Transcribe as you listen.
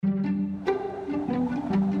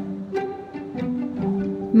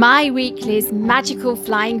My Weekly's Magical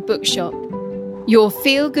Flying Bookshop, your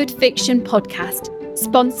feel-good fiction podcast,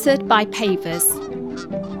 sponsored by Pavers.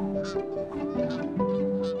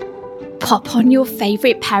 Pop on your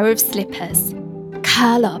favourite pair of slippers,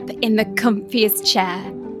 curl up in the comfiest chair,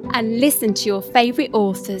 and listen to your favourite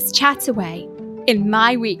authors chat away in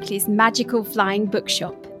My Weekly's Magical Flying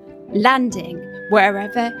Bookshop, landing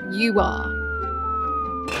wherever you are.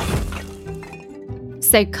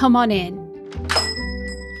 So come on in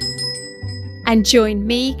and join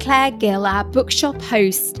me, Claire Gill, our bookshop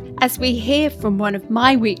host, as we hear from one of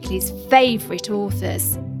My Weekly's favourite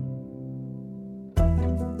authors.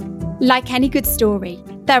 Like any good story,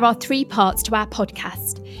 there are 3 parts to our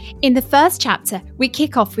podcast. In the first chapter, we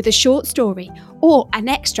kick off with a short story or an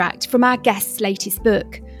extract from our guest's latest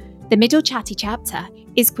book. The middle chatty chapter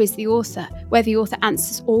is Quiz the Author, where the author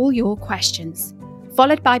answers all your questions.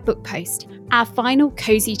 Followed by Book Post, our final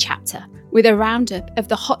cosy chapter, with a roundup of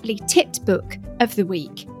the hotly tipped book of the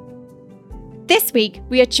week. This week,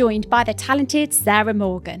 we are joined by the talented Sarah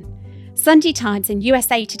Morgan. Sunday Times and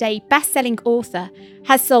USA Today best-selling author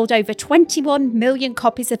has sold over 21 million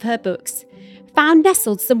copies of her books. Found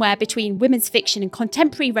nestled somewhere between women's fiction and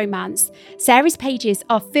contemporary romance, Sarah's pages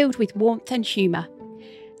are filled with warmth and humour.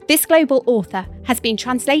 This global author has been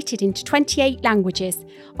translated into 28 languages.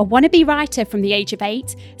 A wannabe writer from the age of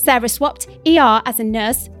 8, Sarah swapped ER as a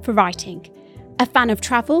nurse for writing. A fan of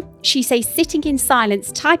travel, she says sitting in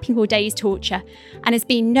silence typing all day is torture and has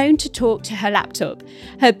been known to talk to her laptop.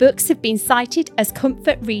 Her books have been cited as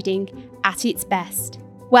comfort reading at its best.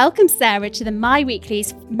 Welcome, Sarah, to the My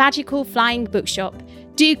Weekly's Magical Flying Bookshop.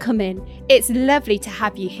 Do come in. It's lovely to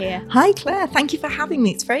have you here. Hi, Claire. Thank you for having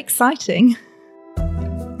me. It's very exciting.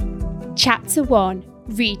 Chapter 1,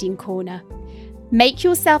 Reading Corner. Make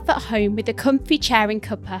yourself at home with a comfy chair and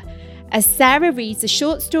cuppa as Sarah reads a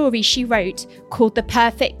short story she wrote called The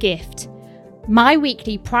Perfect Gift. My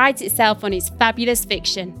Weekly prides itself on its fabulous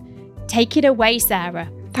fiction. Take it away,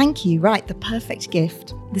 Sarah. Thank you. Right, The Perfect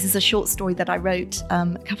Gift. This is a short story that I wrote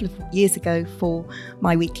a couple of years ago for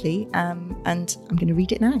My Weekly, and I'm going to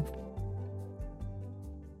read it now.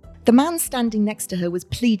 The man standing next to her was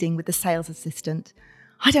pleading with the sales assistant.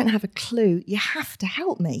 I don't have a clue. You have to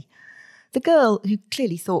help me. The girl, who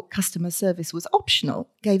clearly thought customer service was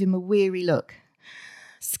optional, gave him a weary look.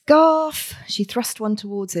 Scarf. She thrust one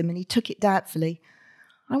towards him and he took it doubtfully.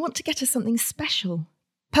 I want to get her something special.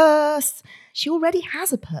 Purse. She already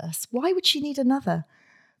has a purse. Why would she need another?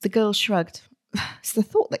 The girl shrugged. It's the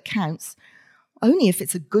thought that counts. Only if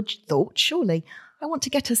it's a good thought, surely. I want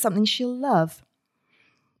to get her something she'll love.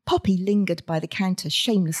 Poppy lingered by the counter,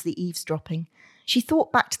 shamelessly eavesdropping. She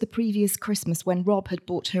thought back to the previous Christmas when Rob had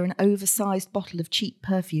bought her an oversized bottle of cheap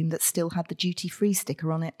perfume that still had the duty-free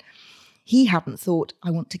sticker on it. He hadn't thought, I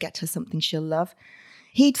want to get her something she'll love.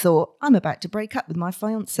 He'd thought, I'm about to break up with my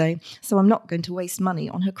fiancé, so I'm not going to waste money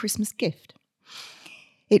on her Christmas gift.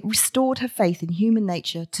 It restored her faith in human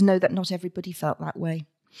nature to know that not everybody felt that way.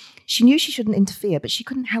 She knew she shouldn't interfere, but she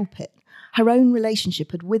couldn't help it. Her own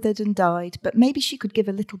relationship had withered and died, but maybe she could give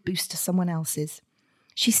a little boost to someone else's.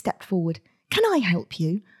 She stepped forward. Can I help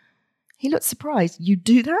you? He looked surprised. You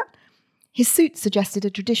do that? His suit suggested a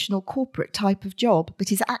traditional corporate type of job, but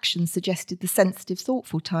his actions suggested the sensitive,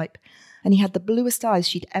 thoughtful type, and he had the bluest eyes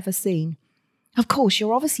she'd ever seen. Of course,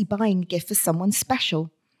 you're obviously buying a gift for someone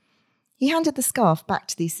special. He handed the scarf back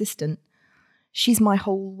to the assistant. She's my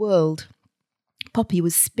whole world. Poppy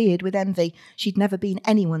was speared with envy. She'd never been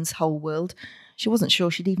anyone's whole world. She wasn't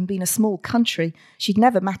sure she'd even been a small country. She'd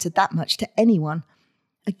never mattered that much to anyone.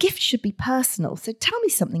 A gift should be personal, so tell me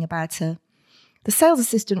something about her. The sales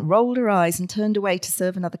assistant rolled her eyes and turned away to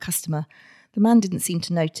serve another customer. The man didn't seem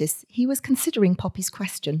to notice. He was considering Poppy's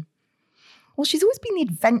question. Well, she's always been the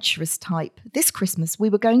adventurous type. This Christmas,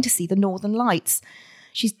 we were going to see the Northern Lights.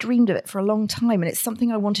 She's dreamed of it for a long time, and it's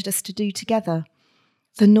something I wanted us to do together.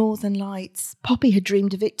 The Northern Lights. Poppy had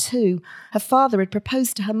dreamed of it too. Her father had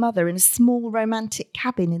proposed to her mother in a small romantic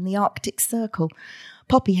cabin in the Arctic Circle.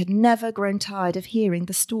 Poppy had never grown tired of hearing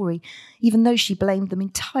the story, even though she blamed them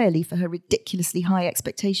entirely for her ridiculously high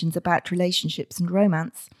expectations about relationships and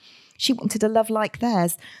romance. She wanted a love like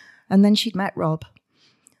theirs, and then she'd met Rob.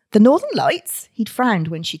 The Northern Lights? He'd frowned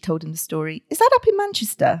when she told him the story. Is that up in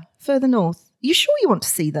Manchester, further north? You sure you want to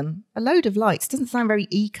see them? A load of lights doesn't sound very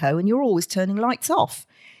eco, and you're always turning lights off.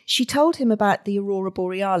 She told him about the Aurora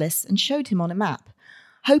Borealis and showed him on a map,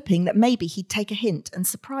 hoping that maybe he'd take a hint and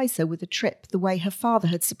surprise her with a trip the way her father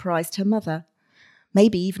had surprised her mother.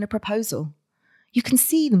 Maybe even a proposal. You can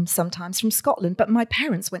see them sometimes from Scotland, but my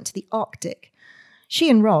parents went to the Arctic. She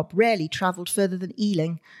and Rob rarely travelled further than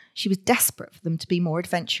Ealing. She was desperate for them to be more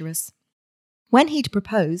adventurous. When he'd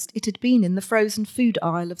proposed, it had been in the frozen food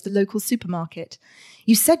aisle of the local supermarket.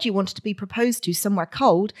 You said you wanted to be proposed to somewhere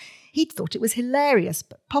cold. He'd thought it was hilarious,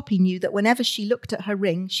 but Poppy knew that whenever she looked at her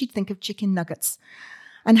ring, she'd think of chicken nuggets.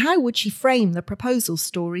 And how would she frame the proposal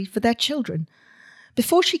story for their children?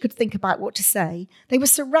 Before she could think about what to say, they were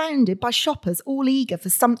surrounded by shoppers, all eager for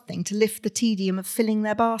something to lift the tedium of filling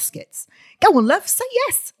their baskets. "Go on, love, say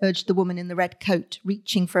yes," urged the woman in the red coat,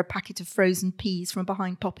 reaching for a packet of frozen peas from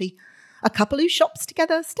behind Poppy. "A couple who shops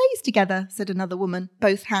together stays together," said another woman,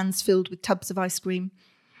 both hands filled with tubs of ice cream.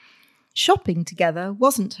 Shopping together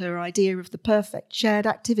wasn't her idea of the perfect shared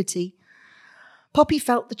activity. Poppy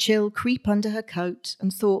felt the chill creep under her coat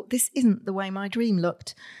and thought, this isn't the way my dream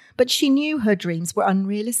looked. But she knew her dreams were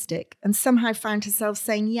unrealistic and somehow found herself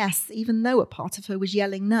saying yes, even though a part of her was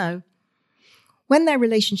yelling no. When their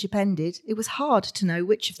relationship ended, it was hard to know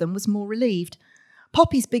which of them was more relieved.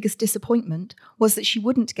 Poppy's biggest disappointment was that she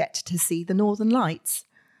wouldn't get to see the Northern Lights.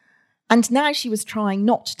 And now she was trying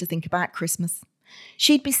not to think about Christmas.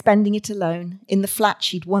 She'd be spending it alone in the flat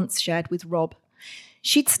she'd once shared with Rob.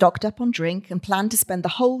 She'd stocked up on drink and planned to spend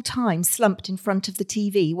the whole time slumped in front of the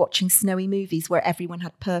TV watching snowy movies where everyone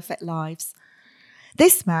had perfect lives.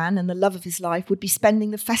 This man and the love of his life would be spending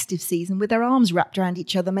the festive season with their arms wrapped around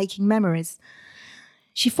each other, making memories.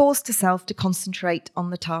 She forced herself to concentrate on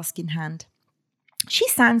the task in hand. She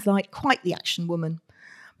sounds like quite the action woman.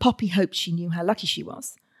 Poppy hoped she knew how lucky she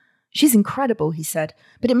was. "She's incredible," he said,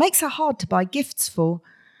 "but it makes her hard to buy gifts for.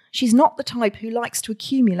 She's not the type who likes to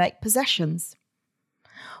accumulate possessions."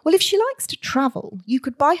 "Well, if she likes to travel, you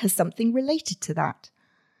could buy her something related to that.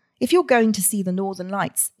 If you're going to see the Northern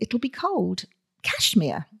Lights, it'll be cold.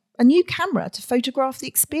 Cashmere, a new camera to photograph the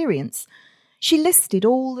experience." She listed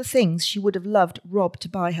all the things she would have loved Rob to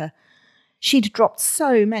buy her. She'd dropped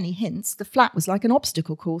so many hints, the flat was like an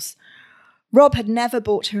obstacle course. Rob had never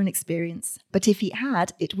bought her an experience, but if he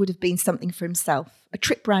had, it would have been something for himself, a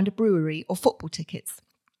trip round a brewery or football tickets.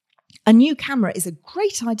 "A new camera is a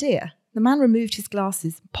great idea." The man removed his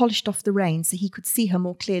glasses and polished off the rain so he could see her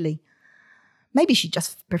more clearly. Maybe she'd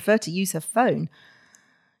just prefer to use her phone.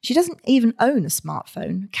 She doesn't even own a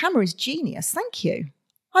smartphone. Camera is genius, thank you.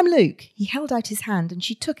 "I'm Luke." He held out his hand and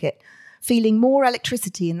she took it, feeling more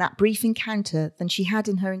electricity in that brief encounter than she had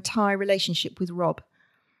in her entire relationship with Rob.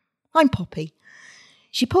 "I'm Poppy."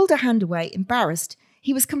 She pulled her hand away, embarrassed.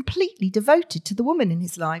 He was completely devoted to the woman in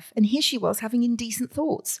his life, and here she was having indecent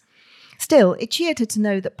thoughts. Still, it cheered her to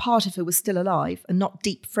know that part of her was still alive and not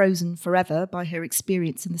deep frozen forever by her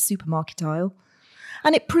experience in the supermarket aisle.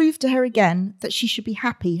 And it proved to her again that she should be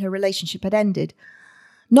happy her relationship had ended.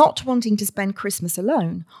 Not wanting to spend Christmas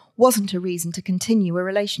alone wasn't a reason to continue a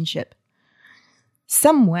relationship.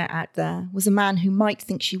 Somewhere out there was a man who might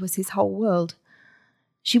think she was his whole world.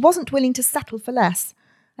 She wasn't willing to settle for less,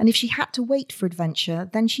 and if she had to wait for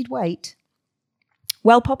adventure, then she'd wait.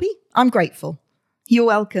 "Well, Poppy, I'm grateful." "You're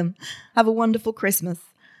welcome. Have a wonderful Christmas."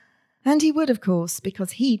 And he would, of course,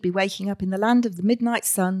 because he'd be waking up in the land of the midnight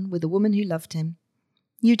sun with a woman who loved him.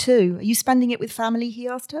 "You too. Are you spending it with family?" he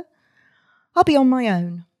asked her. "I'll be on my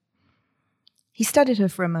own." He studied her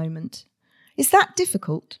for a moment. Is that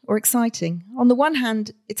difficult or exciting? On the one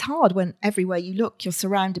hand, it's hard when everywhere you look you're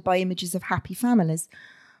surrounded by images of happy families.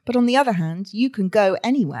 But on the other hand, you can go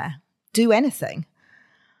anywhere, do anything.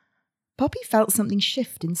 Poppy felt something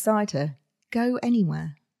shift inside her. Go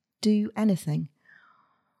anywhere, do anything.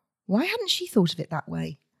 Why hadn't she thought of it that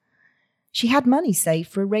way? She had money saved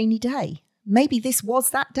for a rainy day. Maybe this was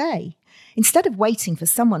that day. Instead of waiting for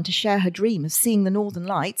someone to share her dream of seeing the Northern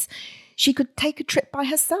Lights, she could take a trip by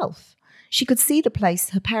herself. She could see the place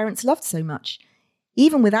her parents loved so much.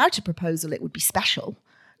 Even without a proposal, it would be special.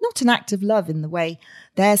 Not an act of love in the way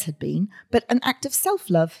theirs had been, but an act of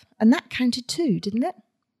self-love. And that counted too, didn't it?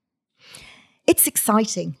 "It's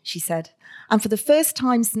exciting," she said. And for the first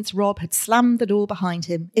time since Rob had slammed the door behind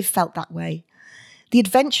him, it felt that way. The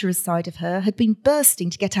adventurous side of her had been bursting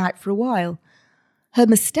to get out for a while. Her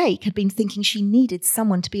mistake had been thinking she needed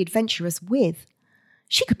someone to be adventurous with.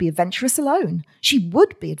 She could be adventurous alone. She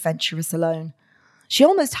would be adventurous alone. She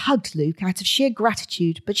almost hugged Luke out of sheer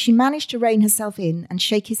gratitude, but she managed to rein herself in and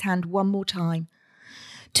shake his hand one more time.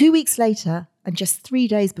 2 weeks later, and just 3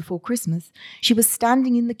 days before Christmas, she was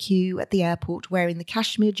standing in the queue at the airport wearing the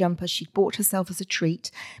cashmere jumper she'd bought herself as a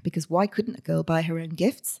treat, because why couldn't a girl buy her own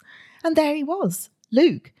gifts? And there he was,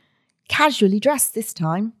 Luke, casually dressed this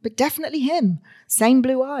time, but definitely him, same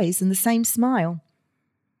blue eyes and the same smile.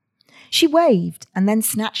 She waved and then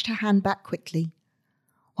snatched her hand back quickly.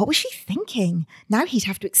 What was she thinking? Now he'd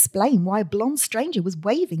have to explain why a blonde stranger was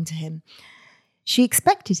waving to him. She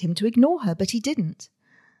expected him to ignore her, but he didn't.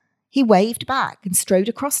 He waved back and strode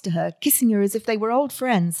across to her, kissing her as if they were old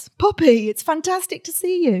friends. "Poppy, it's fantastic to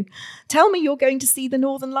see you. Tell me you're going to see the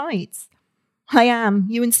Northern Lights." "I am.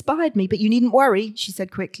 You inspired me, but you needn't worry," she said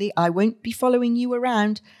quickly. "I won't be following you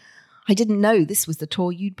around. I didn't know this was the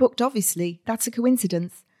tour you'd booked, obviously. That's a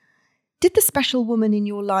coincidence. Did the special woman in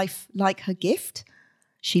your life like her gift?"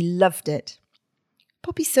 "She loved it."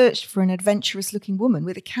 Poppy searched for an adventurous-looking woman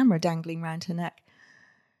with a camera dangling round her neck.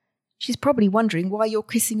 "She's probably wondering why you're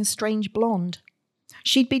kissing a strange blonde."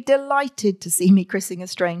 "She'd be delighted to see me kissing a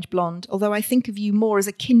strange blonde, although I think of you more as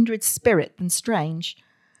a kindred spirit than strange."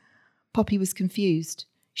 Poppy was confused.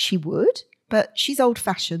 She would, but she's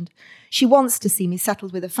old-fashioned. She wants to see me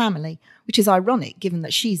settled with a family, which is ironic given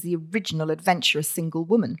that she's the original adventurous single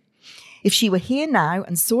woman. If she were here now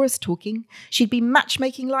and saw us talking, she'd be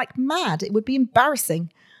matchmaking like mad. It would be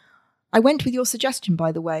embarrassing. "I went with your suggestion,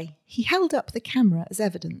 by the way." He held up the camera as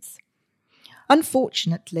evidence.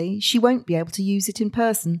 "Unfortunately, she won't be able to use it in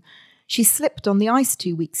person. She slipped on the ice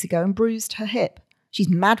 2 weeks ago and bruised her hip. She's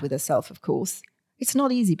mad with herself, of course. It's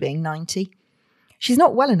not easy being 90. She's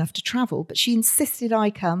not well enough to travel, but she insisted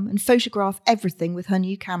I come and photograph everything with her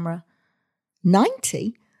new camera."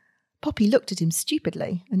 90? Poppy looked at him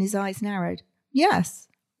stupidly, and his eyes narrowed. "Yes.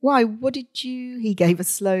 Why, what did you—" He gave a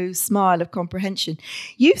slow smile of comprehension.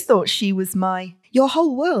 "You thought she was your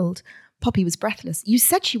whole world." Poppy was breathless. "You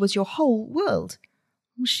said she was your whole world."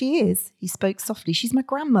 "Well, she is," he spoke softly. "She's my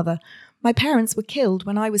grandmother. My parents were killed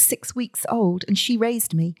when I was 6 weeks old, and she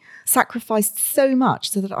raised me, sacrificed so much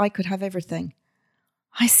so that I could have everything."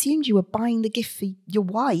 "I assumed you were buying the gift for your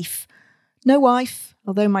wife." "No wife,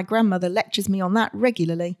 although my grandmother lectures me on that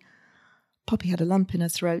regularly." Poppy had a lump in her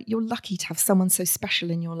throat. "You're lucky to have someone so special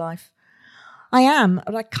in your life." "I am,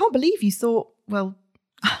 but I can't believe you thought, well,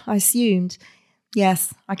 I assumed."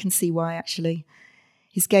 "Yes, I can see why, actually."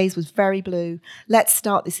 His gaze was very blue. "Let's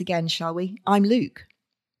start this again, shall we? I'm Luke."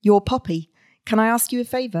 "You're Poppy. Can I ask you a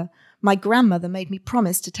favour? My grandmother made me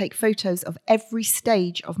promise to take photos of every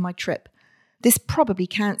stage of my trip. This probably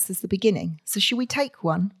counts as the beginning, so shall we take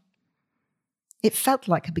one?" It felt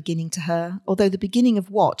like a beginning to her, although the beginning of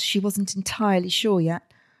what, she wasn't entirely sure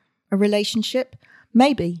yet. A relationship?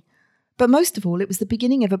 Maybe. But most of all, it was the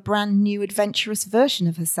beginning of a brand new adventurous version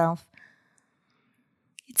of herself.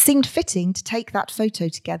 It seemed fitting to take that photo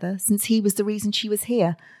together, since he was the reason she was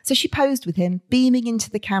here, so she posed with him, beaming into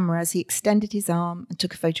the camera as he extended his arm and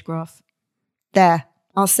took a photograph. "There,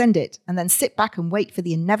 I'll send it, and then sit back and wait for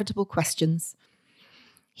the inevitable questions."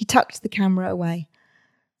 He tucked the camera away.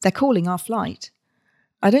 "They're calling our flight."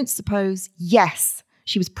 "I don't suppose—" Yes!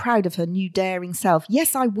 She was proud of her new daring self.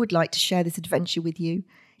 "Yes, I would like to share this adventure with you."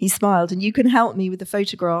 He smiled. "And you can help me with the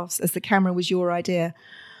photographs, as the camera was your idea.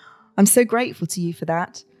 I'm so grateful to you for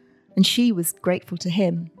that." And she was grateful to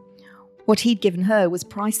him. What he'd given her was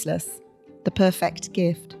priceless. The perfect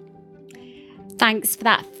gift. Thanks for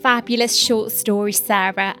that fabulous short story,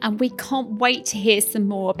 Sarah, and we can't wait to hear some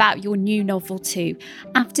more about your new novel too,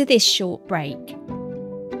 after this short break.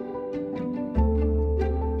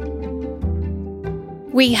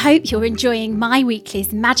 We hope you're enjoying My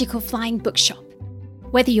Weekly's Magical Flying Bookshop.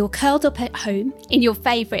 Whether you're curled up at home in your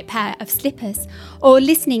favourite pair of slippers or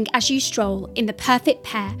listening as you stroll in the perfect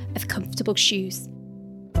pair of comfortable shoes.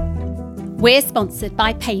 We're sponsored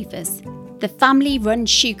by Pavers, the family-run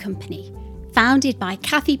shoe company, founded by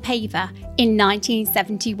Kathy Paver in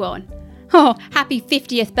 1971. Oh, happy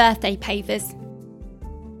 50th birthday, Pavers.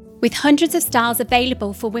 With hundreds of styles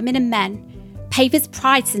available for women and men, Pavers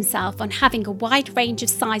prides himself on having a wide range of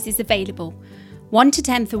sizes available, 1 to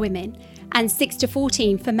 10 for women and 6 to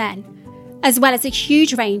 14 for men, as well as a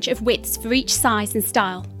huge range of widths for each size and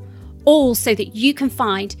style, all so that you can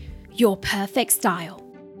find your perfect style.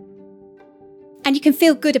 And you can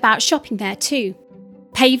feel good about shopping there too.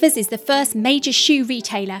 Pavers is the first major shoe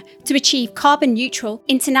retailer to achieve carbon neutral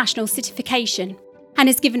international certification and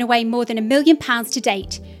has given away more than £1 million to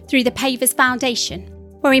date through the Pavers Foundation,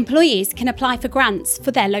 where employees can apply for grants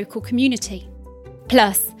for their local community.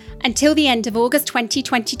 Plus, until the end of August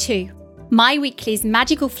 2022, My Weekly's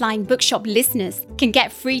Magical Flying Bookshop listeners can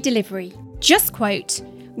get free delivery. Just quote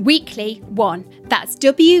Weekly1, that's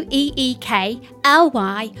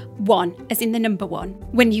WEEKLY1, as in the number 1,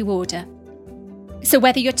 when you order. So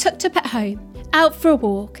whether you're tucked up at home, out for a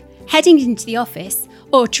walk, heading into the office,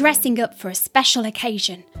 or dressing up for a special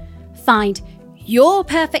occasion, find your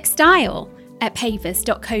perfect style at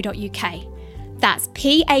pavers.co.uk. That's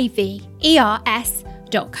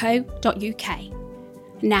pavers.co.uk.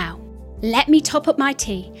 Now, let me top up my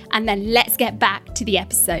tea and then let's get back to the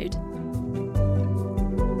episode.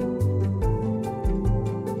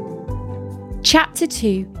 Chapter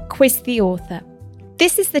 2, Quiz the Author.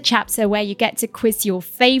 This is the chapter where you get to quiz your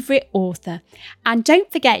favourite author. And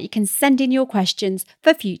don't forget you can send in your questions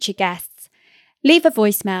for future guests. Leave a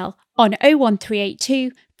voicemail on 01382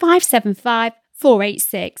 575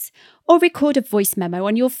 486 or record a voice memo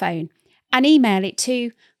on your phone and email it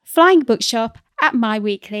to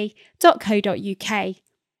flyingbookshop@myweekly.co.uk,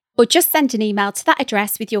 or just send an email to that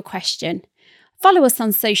address with your question. Follow us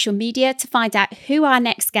on social media to find out who our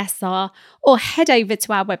next guests are, or head over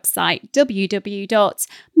to our website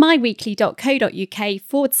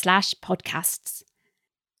www.myweekly.co.uk/podcasts.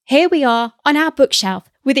 Here we are on our bookshelf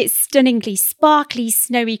with its stunningly sparkly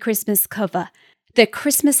snowy Christmas cover, The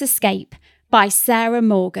Christmas Escape by Sarah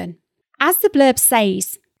Morgan. As the blurb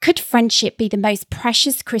says, could friendship be the most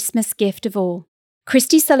precious Christmas gift of all?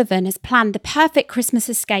 Christy Sullivan has planned the perfect Christmas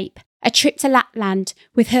escape, a trip to Lapland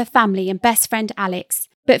with her family and best friend Alex.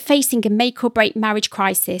 But facing a make-or-break marriage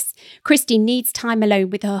crisis, Christy needs time alone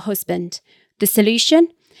with her husband. The solution?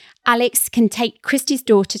 Alex can take Christy's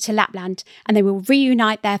daughter to Lapland and they will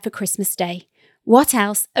reunite there for Christmas Day. What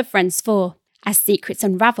else are friends for? As secrets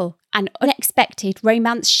unravel and unexpected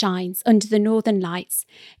romance shines under the northern lights,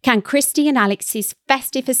 can Christy and Alex's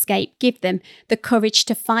festive escape give them the courage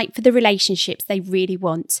to fight for the relationships they really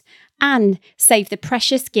want and save the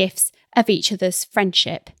precious gifts of each other's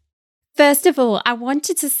friendship? First of all, I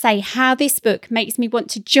wanted to say how this book makes me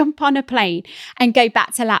want to jump on a plane and go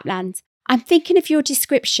back to Lapland. I'm thinking of your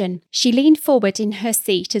description. She leaned forward in her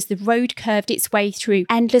seat as the road curved its way through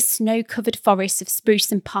endless snow-covered forests of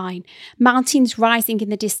spruce and pine, mountains rising in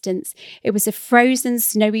the distance. It was a frozen,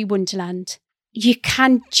 snowy wonderland. You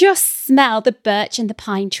can just smell the birch and the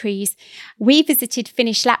pine trees. We visited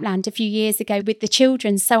Finnish Lapland a few years ago with the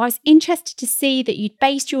children, so I was interested to see that you'd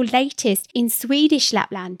based your latest in Swedish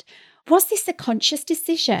Lapland. Was this a conscious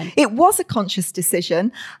decision? It was a conscious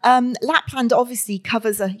decision. Lapland obviously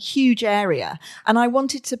covers a huge area, and I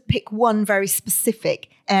wanted to pick one very specific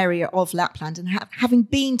area of Lapland. And having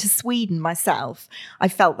been to Sweden myself, I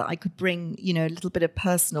felt that I could bring, a little bit of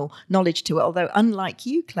personal knowledge to it. Although, unlike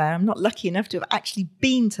you, Claire, I'm not lucky enough to have actually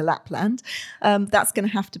been to Lapland. That's going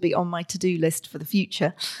to have to be on my to-do list for the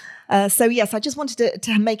future. So yes, I just wanted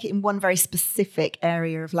to make it in one very specific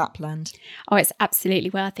area of Lapland. Oh, it's absolutely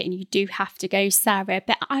worth it. And you do have to go, Sarah.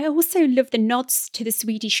 But I also love the nods to the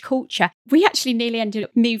Swedish culture. We actually nearly ended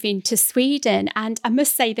up moving to Sweden. And I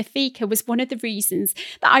must say the fika was one of the reasons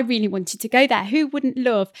that I really wanted to go there. Who wouldn't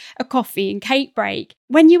love a coffee and cake break?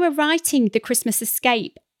 When you were writing The Christmas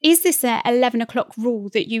Escape, is this a 11 o'clock rule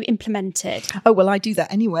that you implemented? Oh, well, I do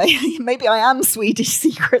that anyway. Maybe I am Swedish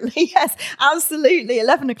secretly. Yes, absolutely.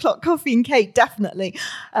 11 o'clock coffee and cake, definitely.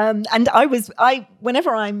 And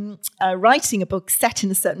whenever I'm writing a book set in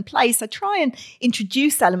a certain place, I try and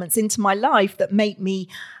introduce elements into my life that make me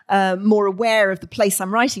more aware of the place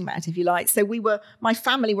I'm writing about, if you like. So my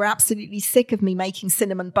family were absolutely sick of me making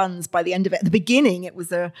cinnamon buns by the end of it. At the beginning, it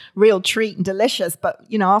was a real treat and delicious. But,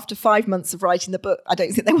 after 5 months of writing the book, I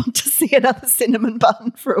don't think they want to see another cinnamon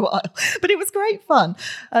bun for a while. But it was great fun.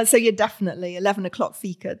 So yeah, definitely. 11 o'clock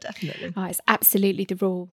fika, definitely. Oh, it's absolutely the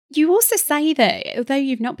rule. You also say that although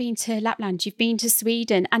you've not been to Lapland, you've been to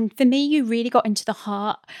Sweden. And for me, you really got into the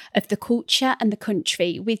heart of the culture and the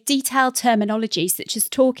country with detailed terminology, such as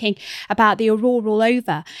talking about the auroral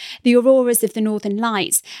over, the auroras of the Northern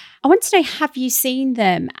Lights. I want to know, have you seen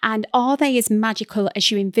them and are they as magical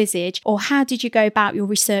as you envisage, or how did you go about your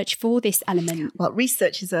research for this element? Well,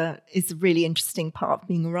 research is a really interesting part of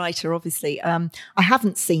being a writer, obviously. I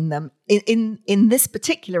haven't seen them. In this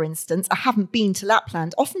particular instance, I haven't been to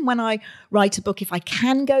Lapland. Often when I write a book, if I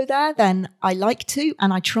can go there, then I like to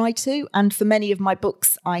and I try to. And for many of my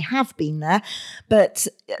books, I have been there. But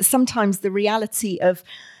sometimes the reality of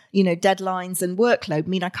deadlines and workload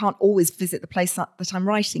mean I can't always visit the place that I'm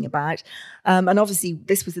writing about. And obviously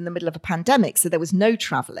this was in the middle of a pandemic, so there was no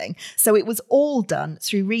traveling. So it was all done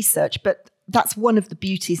through research. But that's one of the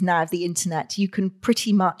beauties now of the internet. You can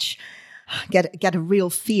pretty much get a real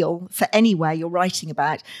feel for anywhere you're writing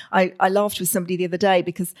about. I laughed with somebody the other day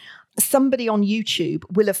because somebody on YouTube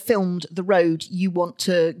will have filmed the road you want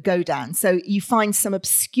to go down. So you find some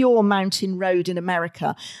obscure mountain road in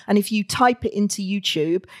America, and if you type it into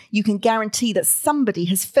YouTube, you can guarantee that somebody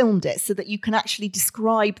has filmed it so that you can actually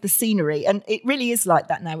describe the scenery. And it really is like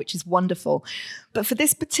that now, which is wonderful. But for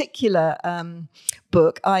this particular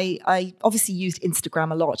book, I obviously used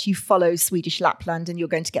Instagram a lot. You follow Swedish Lapland and you're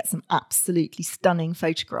going to get some absolutely stunning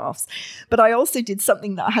photographs. But I also did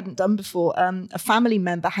something that I hadn't done before. A family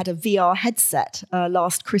member had a VR headset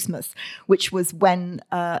last Christmas, which was when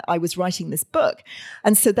I was writing this book.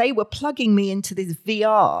 And so they were plugging me into this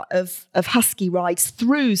VR of husky rides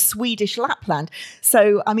through Swedish Lapland.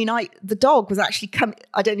 So, I mean, the dog was actually coming.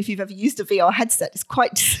 I don't know if you've ever used a VR headset. It's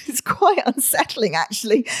quite unsettling,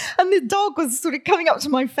 actually. And the dog was sort of coming up to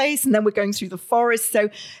my face, and then we're going through the forest. So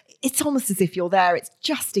it's almost as if you're there. It's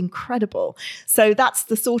just incredible. So that's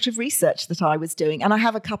the sort of research that I was doing. And I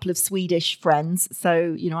have a couple of Swedish friends.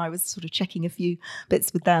 So, I was sort of checking a few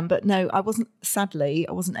bits with them. But no, I wasn't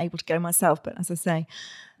able to go myself. But as I say,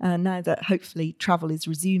 now that hopefully travel is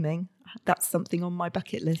resuming, that's something on my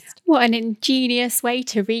bucket list. What an ingenious way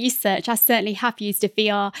to research. I certainly have used a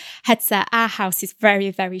VR headset. Our house is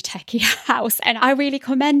very, very techie house. And I really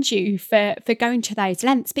commend you for going to those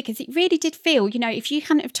lengths, because it really did feel, if you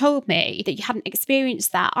hadn't have told me that you hadn't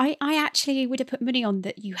experienced that, I actually would have put money on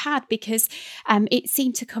that you had, because it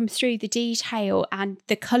seemed to come through the detail and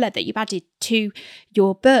the colour that you added to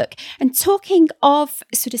your book. And talking of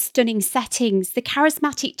sort of stunning settings, the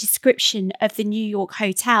charismatic description of the New York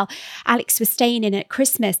hotel Alex was staying in at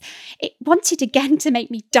Christmas, it wanted again to make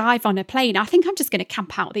me dive on a plane. I think I'm just going to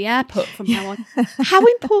camp out at the airport from now on. How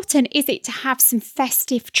important is it to have some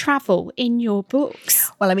festive travel in your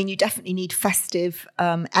books? Well, I mean, you definitely need festive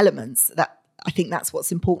elements. I think that's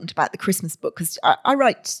what's important about the Christmas book, because I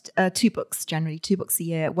write two books a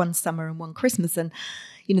year, one summer and one Christmas. And,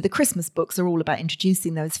 the Christmas books are all about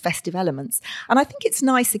introducing those festive elements. And I think it's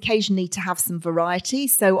nice occasionally to have some variety.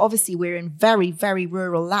 So obviously we're in very, very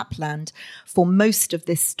rural Lapland for most of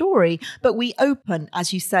this story, but we open,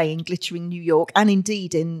 as you say, in glittering New York, and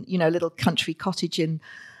indeed in, a little country cottage in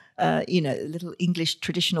a little English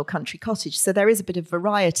traditional country cottage. So there is a bit of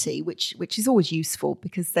variety, which is always useful,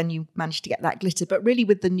 because then you manage to get that glitter. But really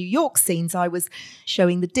with the New York scenes, I was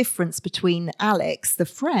showing the difference between Alex, the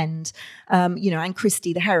friend, and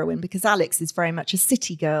Christy, the heroine, because Alex is very much a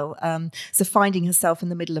city girl. So finding herself in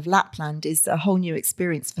the middle of Lapland is a whole new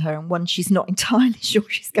experience for her, and one she's not entirely sure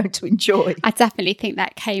she's going to enjoy. I definitely think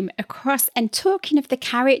that came across. And talking of the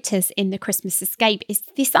characters in The Christmas Escape, is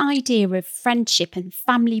this idea of friendship and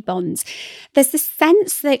family bonds. There's the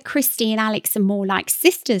sense that Christy and Alex are more like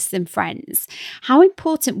sisters than friends. How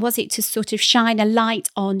important was it to sort of shine a light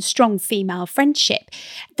on strong female friendship,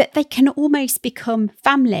 that they can almost become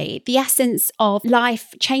family? The essence of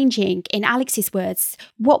life changing, in Alex's words.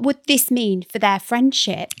 What would this mean for their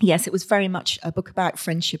friendship? Yes, it was very much a book about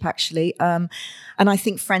friendship, actually. And I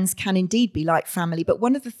think friends can indeed be like family. But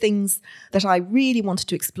one of the things that I really wanted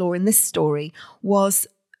to explore in this story was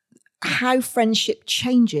how friendship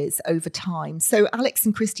changes over time. So Alex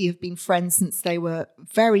and Christy have been friends since they were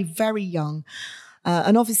very, very young.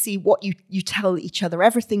 And obviously what you tell each other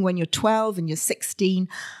everything when you're 12 and you're 16.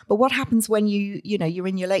 But what happens when you're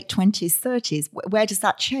in your late 20s, 30s? Where does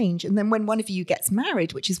that change? And then when one of you gets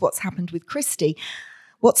married, which is what's happened with Christy,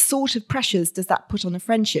 what sort of pressures does that put on a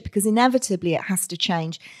friendship? Because inevitably it has to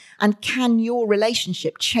change. And can your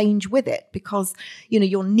relationship change with it? Because,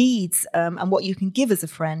 your needs and what you can give as a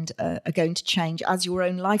friend are going to change as your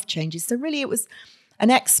own life changes. So really it was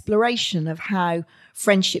an exploration of how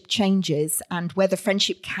friendship changes and whether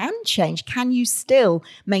friendship can change. Can you still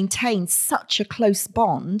maintain such a close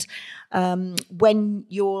bond when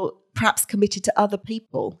you're perhaps committed to other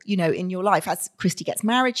people, in your life? As Christy gets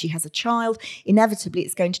married, she has a child, inevitably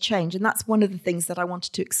it's going to change. And that's one of the things that I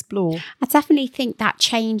wanted to explore. I definitely think that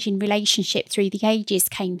change in relationship through the ages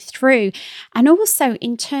came through. And also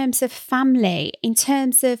in terms of family, in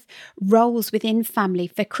terms of roles within family.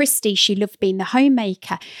 For Christy, she loved being the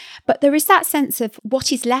homemaker, but there is that sense of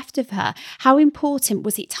what is left of her. How important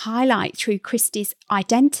was it to highlight through Christy's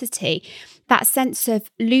identity that sense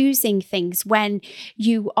of losing things when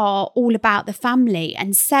you are all about the family,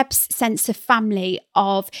 and Seb's sense of family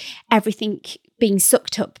of everything being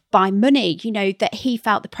sucked up by money, that he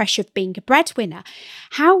felt the pressure of being a breadwinner.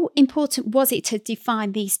 How important was it to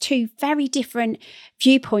define these two very different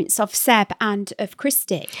viewpoints of Seb and of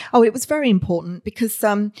Christy? Oh, it was very important, because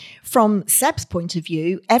from Seb's point of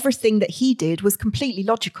view, everything that he did was completely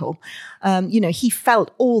logical. He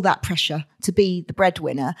felt all that pressure to be the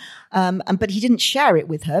breadwinner, but he didn't share it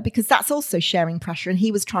with her, because that's also sharing pressure, and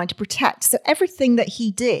he was trying to protect. So everything that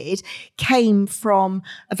he did came from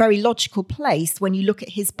a very logical place when you look at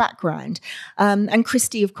his background. And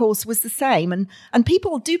Christy, of course, was the same. And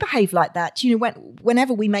people do behave like that.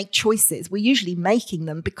 Whenever we make choices, we're usually making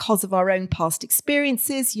them because of our own past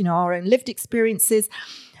experiences, our own lived experiences.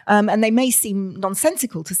 And they may seem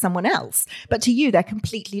nonsensical to someone else, but to you, they're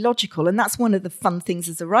completely logical. And that's one of the fun things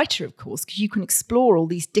as a writer, of course, because you can explore all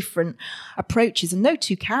these different approaches, and no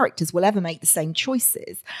two characters will ever make the same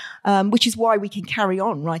choices, which is why we can carry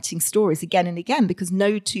on writing stories again and again, because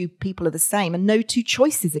no two people are the same and no two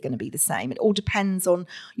choices are going to be the same. It all depends on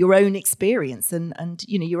your own experience and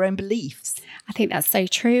your own beliefs. I think that's so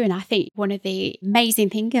true. And I think one of the amazing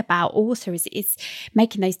things about authors is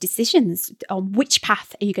making those decisions on which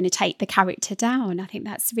path are you going to take the character down. I think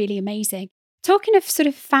that's really amazing. Talking of sort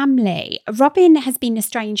of family, Robin has been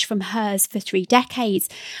estranged from hers for 3 decades.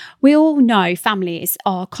 We all know families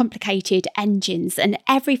are complicated engines and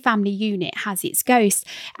every family unit has its ghosts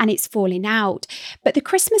and its falling out. But The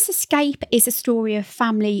Christmas Escape is a story of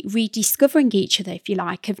family rediscovering each other, if you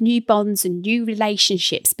like, of new bonds and new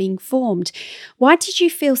relationships being formed. Why did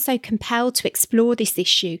you feel so compelled to explore this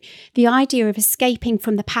issue, the idea of escaping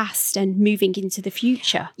from the past and moving into the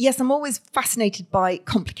future? Yes, I'm always fascinated by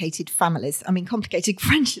complicated families. I mean, complicated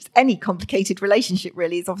friendships, any complicated relationship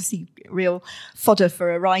really is obviously real fodder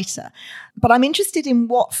for a writer. But I'm interested in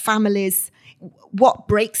what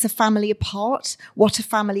breaks a family apart, what a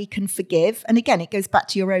family can forgive. And again, it goes back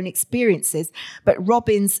to your own experiences. But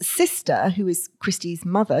Robin's sister, who is Christie's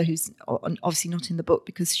mother, who's obviously not in the book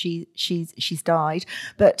because she's died,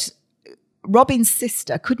 but Robin's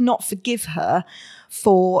sister could not forgive her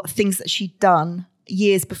for things that she'd done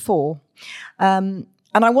years before.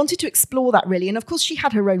 And I wanted to explore that really. And of course, she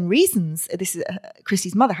had her own reasons.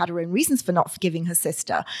 Christie's mother had her own reasons for not forgiving her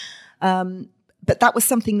sister. But that was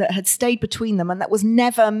something that had stayed between them and that was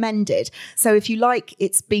never mended. So if you like,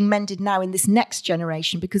 it's being mended now in this next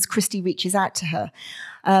generation because Christie reaches out to her.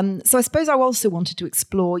 So I suppose I also wanted to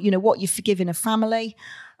explore, what you forgive in a family,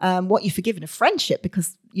 what you forgive in a friendship,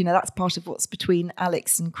 because, that's part of what's between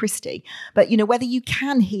Alex and Christie. But, whether you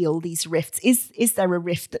can heal these rifts, is there a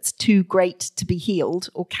rift that's too great to be healed,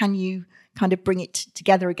 or can you kind of bring it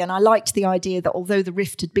together again? I liked the idea that although the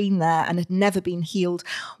rift had been there and had never been healed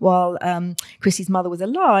while Christie's mother was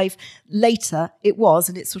alive, later it was,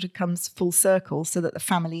 and it sort of comes full circle so that the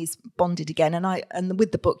family is bonded again. And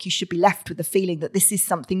with the book, you should be left with the feeling that this is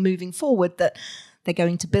something moving forward that they're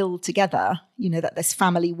going to build together, that this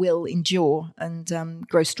family will endure and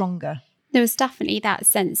grow stronger. There was definitely that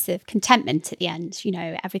sense of contentment at the end.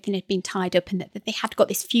 Everything had been tied up and that they had got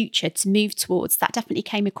this future to move towards. That definitely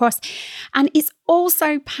came across. And it's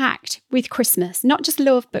also packed with Christmas, not just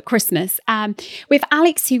love, but Christmas. With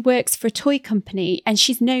Alex, who works for a toy company, and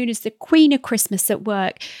she's known as the Queen of Christmas at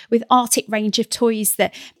work, with Arctic range of toys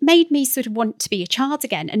that made me sort of want to be a child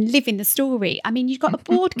again and live in the story. I mean, you've got a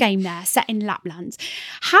board game there set in Lapland.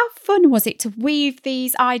 How fun was it to weave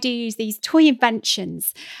these ideas, these toy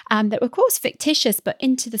inventions that were, of course, fictitious, but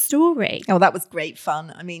into the story? Oh, that was great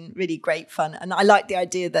fun. I mean, really great fun. And I like the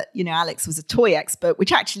idea that, Alex was a toy expert,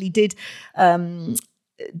 which actually did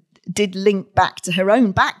link back to her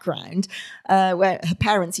own background, where her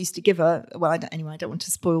parents used to give her, I don't want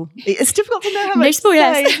to spoil. It's difficult to know how much no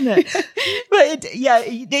spoilers, to say, isn't it? But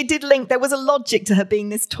it did link. There was a logic to her being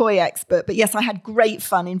this toy expert. But yes, I had great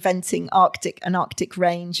fun inventing an Arctic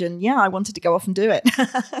range, and I wanted to go off and do it.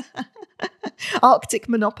 Arctic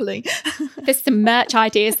Monopoly. There's some merch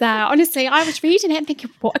ideas there. Honestly, I was reading it and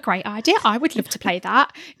thinking, what a great idea. I would love to play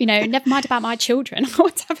that. Never mind about my children. I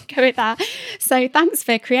want to have a go at that. So thanks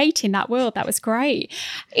for creating that world. That was great.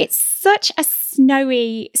 It's such a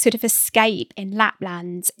snowy sort of escape in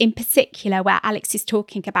Lapland, in particular, where Alex is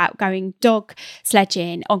talking about going dog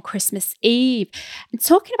sledging on Christmas Eve. And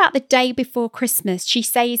talking about the day before Christmas, she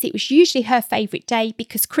says it was usually her favourite day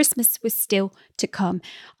because Christmas was still to come.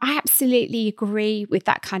 I absolutely agree with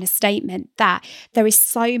that kind of statement, that there is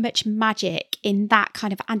so much magic in that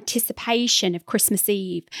kind of anticipation of Christmas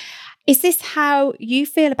Eve. Is this how you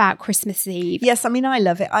feel about Christmas Eve? Yes, I mean, I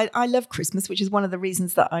love it. I love Christmas, which is one of the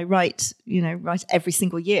reasons that I write every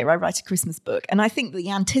single year. I write a Christmas book. And I think the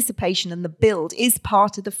anticipation and the build is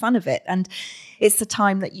part of the fun of it. And it's the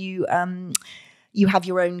time that you have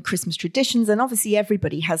your own Christmas traditions, and obviously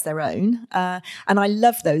everybody has their own. And I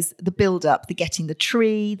love those, the build up, the getting the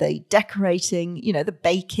tree, the decorating, the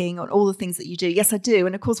baking, and all the things that you do. Yes, I do.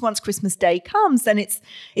 And of course, once Christmas Day comes, then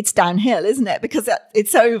it's downhill, isn't it? Because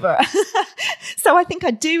it's over. So I think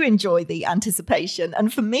I do enjoy the anticipation.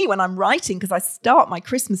 And for me, when I'm writing, because I start my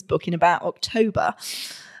Christmas book in about October,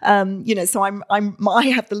 So I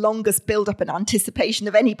have the longest build up and anticipation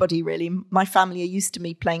of anybody, really. My family are used to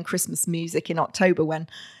me playing Christmas music in October when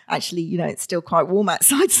actually, it's still quite warm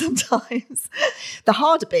outside sometimes. The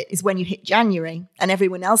harder bit is when you hit January and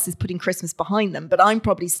everyone else is putting Christmas behind them, but I'm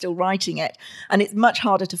probably still writing it. And it's much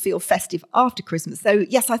harder to feel festive after Christmas. So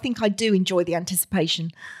yes, I think I do enjoy the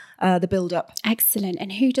anticipation, the build-up. Excellent.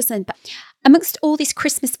 And who doesn't? But amongst all these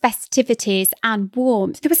Christmas festivities and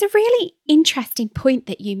warmth, there was a really interesting point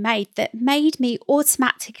that you made that made me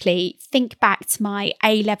automatically think back to my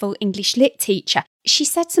A-level English Lit teacher. She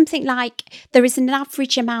said something like, there is an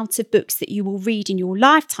average amount of books that you will read in your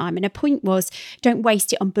lifetime. And her point was, don't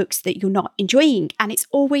waste it on books that you're not enjoying. And it's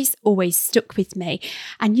always stuck with me.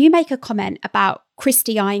 And you make a comment about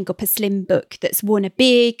Christie eyeing up a slim book that's won a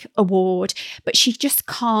big award, but she just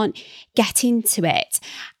can't get into it.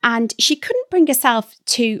 And she couldn't bring herself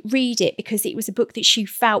to read it because it was a book that she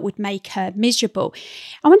felt would make her miserable.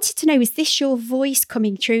 I wanted to know, is this your voice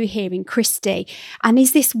coming through here in Christie? And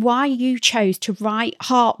is this why you chose to write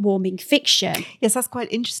heartwarming fiction? Yes, that's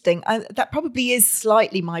quite interesting. That probably is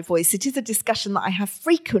slightly my voice. It is a discussion that I have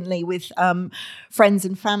frequently with friends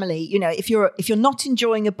and family. If you're not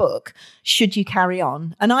enjoying a book, should you carry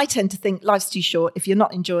on? And I tend to think life's too short. If you're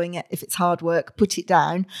not enjoying it, if it's hard work, put it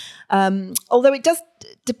down. Although it does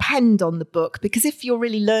depend on the book, because if you're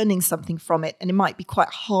really learning something from it and it might be quite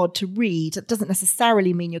hard to read, it doesn't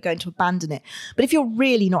necessarily mean you're going to abandon it. But if you're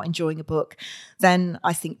really not enjoying a book, then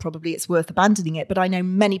I think probably it's worth abandoning it. But I know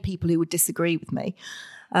many people who would disagree with me.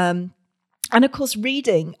 And of course,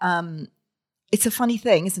 reading, it's a funny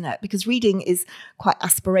thing, isn't it? Because reading is quite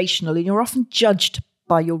aspirational and you're often judged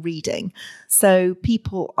by your reading. So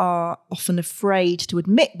people are often afraid to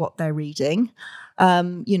admit what they're reading.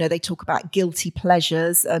 They talk about guilty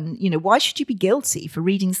pleasures and, why should you be guilty for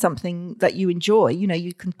reading something that you enjoy?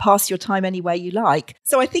 You can pass your time any way you like.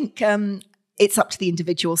 So I think it's up to the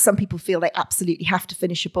individual. Some people feel they absolutely have to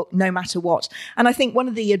finish a book no matter what. And I think one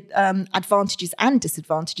of the advantages and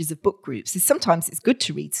disadvantages of book groups is sometimes it's good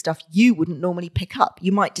to read stuff you wouldn't normally pick up.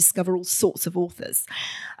 You might discover all sorts of authors.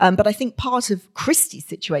 But I think part of Christie's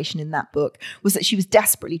situation in that book was that she was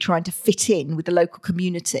desperately trying to fit in with the local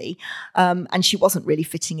community. And she wasn't really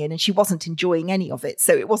fitting in and she wasn't enjoying any of it.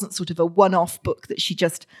 So it wasn't sort of a one-off book that she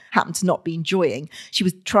just happened to not be enjoying. She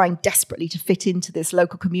was trying desperately to fit into this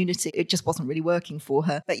local community. It just wasn't really working for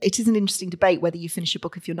her. But it is an interesting debate whether you finish a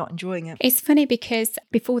book if you're not enjoying it. It's funny because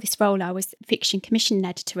before this role, I was fiction commission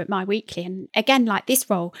editor at My Weekly. And again, like this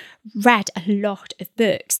role, read a lot of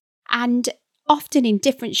books and often in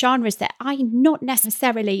different genres that I not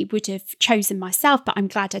necessarily would have chosen myself, but I'm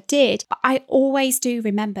glad I did. But I always do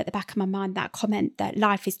remember at the back of my mind that comment that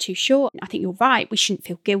life is too short. I think you're right. We shouldn't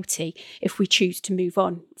feel guilty if we choose to move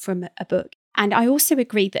on from a book. And I also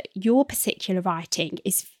agree that your particular writing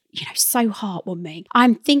is so heartwarming.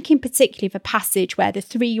 I'm thinking particularly of a passage where the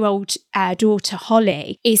 3-year-old daughter,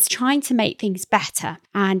 Holly, is trying to make things better.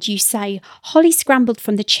 And you say, Holly scrambled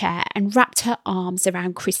from the chair and wrapped her arms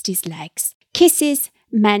around Christie's legs. Kisses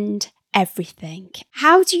mend everything.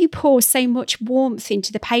 How do you pour so much warmth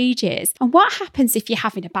into the pages? And what happens if you're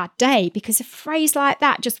having a bad day? Because a phrase like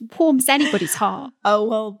that just warms anybody's heart. Oh,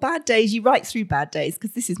 well, bad days, you write through bad days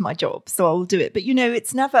because this is my job, so I'll do it. But,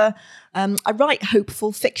 it's never, I write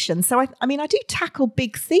hopeful fiction. So, I do tackle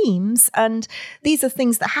big themes and these are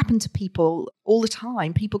things that happen to people all the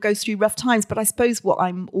time. People go through rough times, but I suppose what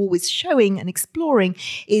I'm always showing and exploring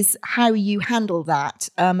is how you handle that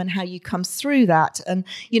and how you come through that. And,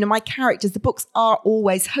 my characters, the books are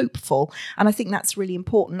always hopeful. And I think that's really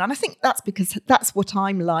important. And I think that's because that's what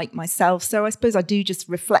I'm like myself. So I suppose I do just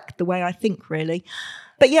reflect the way I think, really.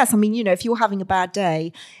 But yes, if you're having a bad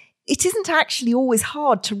day, it isn't actually always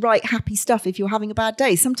hard to write happy stuff if you're having a bad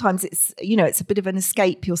day. Sometimes it's, it's a bit of an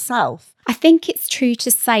escape yourself. I think it's true to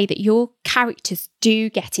say that your characters do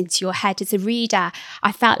get into your head as a reader.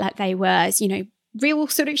 I felt like they were, real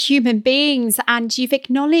sort of human beings, and you've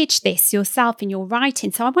acknowledged this yourself in your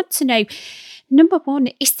writing. So I want to know, number one,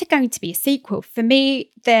 is there going to be a sequel? For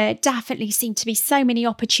me, there definitely seem to be so many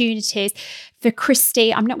opportunities for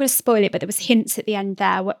Christie. I'm not going to spoil it, but there was hints at the end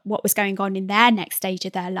there what was going on in their next stage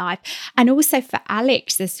of their life. And also for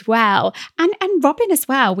Alex as well. And Robin as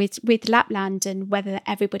well with Lapland and whether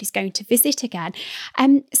everybody's going to visit again.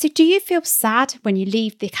 So do you feel sad when you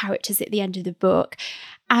leave the characters at the end of the book?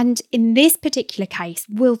 And in this particular case,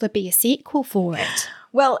 will there be a sequel for it?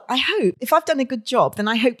 Well, I hope if I've done a good job, then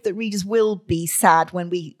I hope that readers will be sad when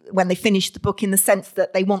they finish the book, in the sense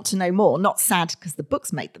that they want to know more, not sad because the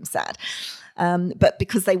book's made them sad, but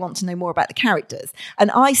because they want to know more about the characters.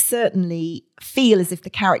 And I certainly feel as if the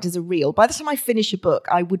characters are real. By the time I finish a book,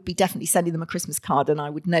 I would be definitely sending them a Christmas card and I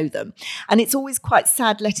would know them. And it's always quite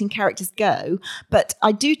sad letting characters go, but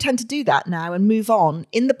I do tend to do that now and move on.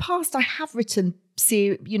 In the past, I have written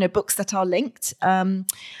books that are linked.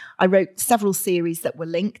 I wrote several series that were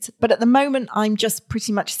linked, but at the moment I'm just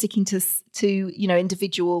pretty much sticking to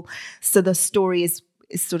individual. So the story is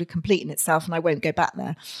sort of complete in itself and I won't go back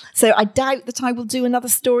there. So I doubt that I will do another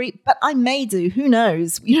story, but I may do. Who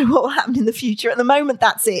knows? What will happen in the future. At the moment,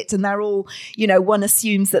 that's it. And they're all, one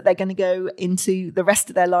assumes that they're going to go into the rest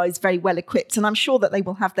of their lives very well equipped. And I'm sure that they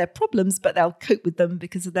will have their problems, but they'll cope with them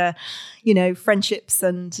because of their, friendships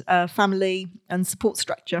and family and support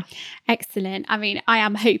structure. Excellent. I mean, I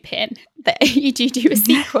am hoping that you do a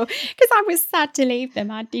sequel because I was sad to leave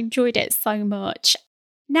them. I'd enjoyed it so much.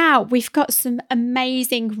 Now, we've got some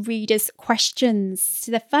amazing readers' questions.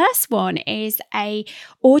 So the first one is a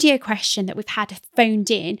audio question that we've had phoned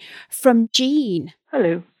in from Jean.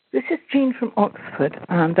 Hello, this is Jean from Oxford,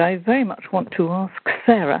 and I very much want to ask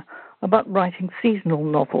Sarah about writing seasonal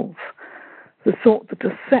novels, the sort that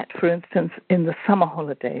are set, for instance, in the summer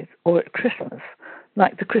holidays or at Christmas,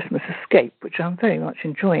 like The Christmas Escape, which I'm very much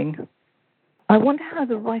enjoying. I wonder how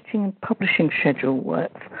the writing and publishing schedule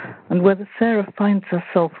works and whether Sarah finds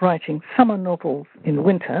herself writing summer novels in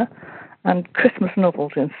winter and Christmas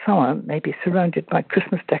novels in summer, maybe surrounded by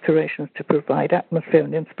Christmas decorations to provide atmosphere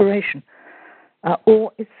and inspiration.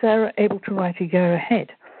 Or is Sarah able to write a year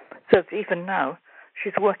ahead? So that even now,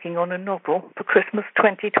 she's working on a novel for Christmas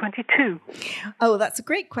 2022. Oh, that's a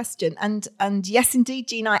great question. And yes, indeed,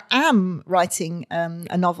 Jean, I am writing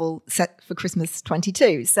a novel set for Christmas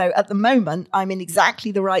 22. So at the moment, I'm in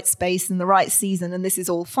exactly the right space and the right season, and this is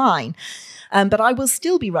all fine. But I will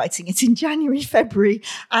still be writing it in January, February,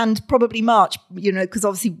 and probably March, because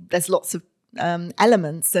obviously there's lots of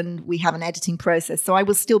elements and we have an editing process. So I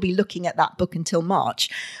will still be looking at that book until March,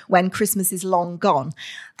 when Christmas is long gone.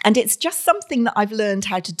 And it's just something that I've learned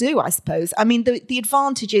how to do, I suppose. I mean, the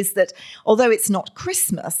advantage is that although it's not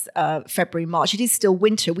Christmas, February, March, it is still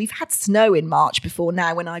winter. We've had snow in March before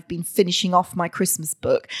now when I've been finishing off my Christmas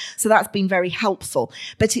book. So that's been very helpful.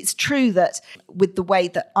 But it's true that with the way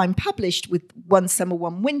that I'm published with One Summer,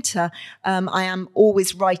 One Winter, I am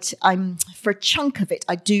always for a chunk of it,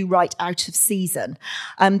 I do write out of season.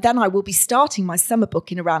 Then I will be starting my summer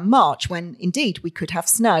book in around March when indeed we could have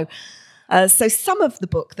snow. So some of the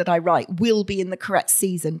book that I write will be in the correct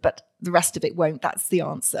season, but the rest of it won't. That's the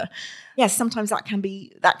answer. Yes, sometimes that can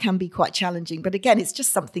be quite challenging. But again, it's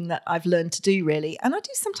just something that I've learned to do, really. And I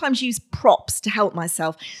do sometimes use props to help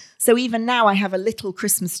myself. So even now I have a little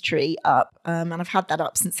Christmas tree up, and I've had that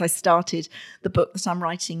up since I started the book that I'm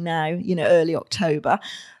writing now, early October.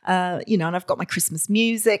 And I've got my Christmas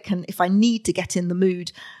music, and if I need to get in the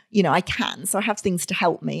mood, I can. So I have things to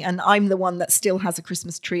help me. And I'm the one that still has a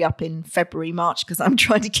Christmas tree up in February, March, because I'm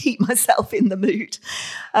trying to keep myself in the mood.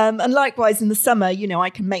 And likewise in the summer, I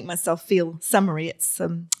can make myself feel summery. It's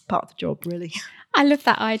part of the job, really. I love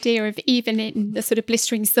that idea of even in the sort of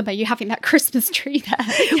blistering summer, you having that Christmas tree there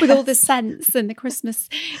yes. with all the scents and the Christmas,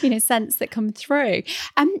 scents that come through.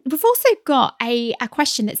 We've also got a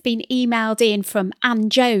question that's been emailed in from Anne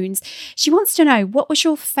Jones. She wants to know, what was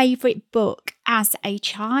your favourite book as a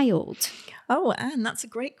child? Oh, Anne, that's a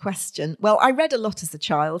great question. Well, I read a lot as a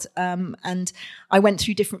child, and I went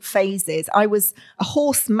through different phases. I was a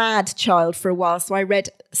horse-mad child for a while, so I read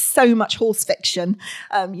so much horse fiction,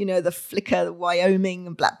 the Flicker, the Wyoming,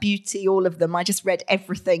 and Black Beauty, all of them. I just read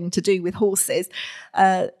everything to do with horses.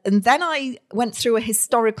 And then I went through a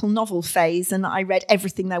historical novel phase, and I read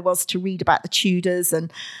everything there was to read about the Tudors,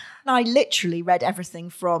 and I literally read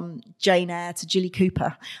everything from Jane Eyre to Jilly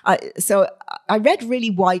Cooper. So I read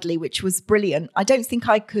really widely, which was brilliant. I don't think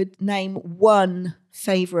I could name one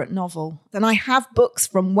favourite novel. Then I have books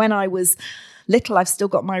from when I was little. I've still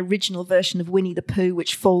got my original version of Winnie the Pooh,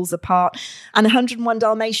 which falls apart, and 101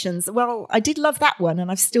 Dalmatians. Well, I did love that one, and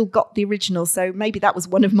I've still got the original, so maybe that was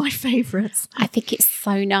one of my favourites. I think it's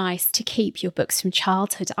so nice to keep your books from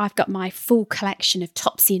childhood. I've got my full collection of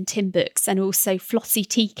Topsy and Tim books, and also Flossie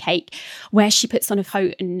Tea Cake, where she puts on a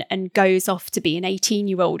coat and goes off to be an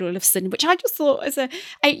 18-year-old all of a sudden, which I just thought as an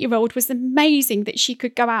 8-year-old was amazing that she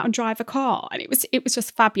could go out and drive a car, and it was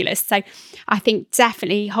just fabulous. So I think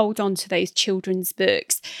definitely hold on to those children's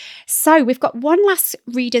books. So we've got one last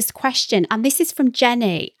reader's question, and this is from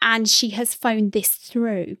Jenny, and she has phoned this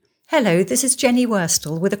through. Hello, this is Jenny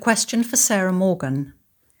Worstel with a question for Sarah Morgan.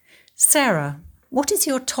 Sarah, What is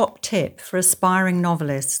your top tip for aspiring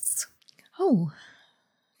novelists? Oh,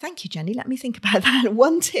 thank you, Jenny. Let me think about that.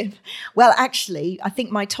 One tip. Well, actually, I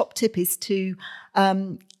think my top tip is to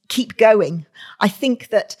keep going. I think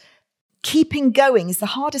that keeping going is the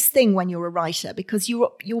hardest thing when you're a writer, because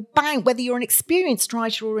you're bound, whether you're an experienced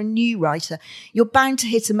writer or a new writer, you're bound to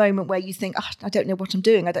hit a moment where you think, I don't know what I'm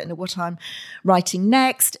doing. I don't know what I'm writing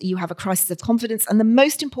next. You have a crisis of confidence. And the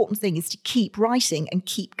most important thing is to keep writing and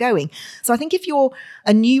keep going. So I think if you're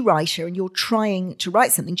a new writer and you're trying to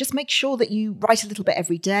write something, just make sure that you write a little bit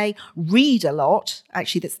every day, read a lot.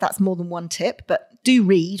 Actually, that's more than one tip, but do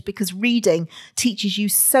read, because reading teaches you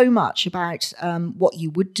so much about what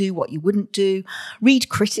you would do, what you wouldn't do. Read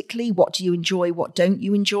critically. What do you enjoy? What don't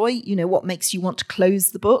you enjoy? You know, what makes you want to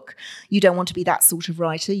close the book? You don't want to be that sort of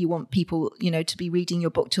writer. You want people, to be reading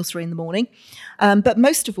your book till 3 a.m. But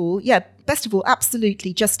most of all, best of all,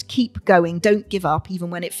 absolutely just keep going. Don't give up,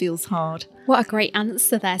 even when it feels hard. What a great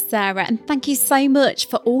answer there, Sarah. And thank you so much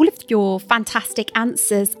for all of your fantastic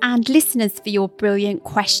answers, and listeners for your brilliant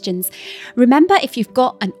questions. Remember, if you've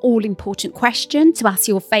got an all-important question to ask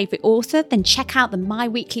your favourite author, then check out the My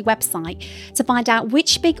Weekly website to find out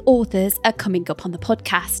which big authors are coming up on the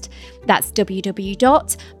podcast. That's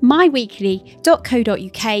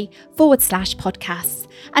www.myweekly.co.uk/podcasts.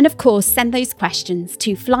 And of course, send those questions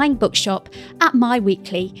to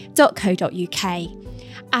flyingbookshop@myweekly.co.uk.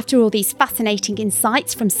 After all these fascinating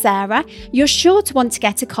insights from Sarah, you're sure to want to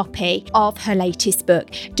get a copy of her latest book.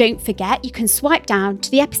 Don't forget, you can swipe down to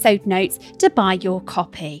the episode notes to buy your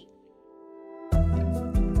copy.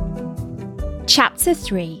 Chapter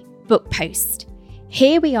 3, Book Post.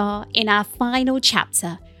 Here we are in our final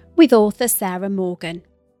chapter with author Sarah Morgan.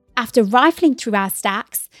 After rifling through our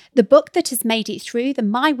stacks, the book that has made it through the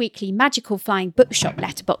My Weekly Magical Flying Bookshop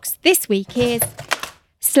letterbox this week is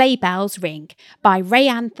Sleigh Bells Ring by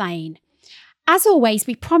Rayanne Thane. As always,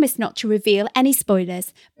 we promise not to reveal any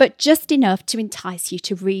spoilers, but just enough to entice you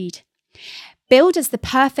to read. Billed as the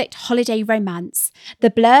perfect holiday romance,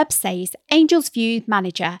 the blurb says Angel's View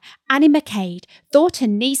manager Annie McCabe thought her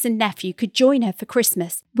niece and nephew could join her for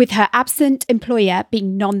Christmas, with her absent employer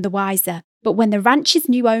being none the wiser. But when the ranch's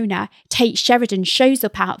new owner, Tate Sheridan, shows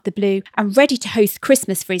up out of the blue and ready to host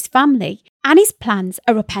Christmas for his family, Annie's plans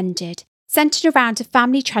are upended. Centred around a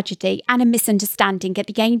family tragedy and a misunderstanding at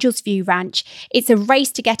the Angel's View Ranch, it's a race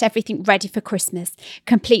to get everything ready for Christmas,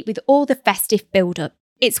 complete with all the festive build-up.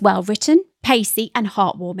 It's well written, pacey and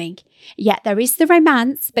heartwarming. Yet there is the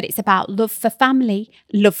romance, but it's about love for family,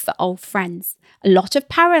 love for old friends. A lot of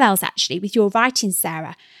parallels actually with your writing,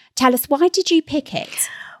 Sarah. Tell us, why did you pick it?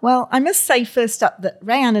 Well, I must say first up that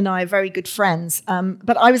Rayanne and I are very good friends,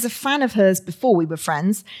 but I was a fan of hers before we were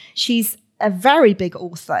friends. She's a very big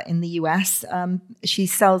author in the US. She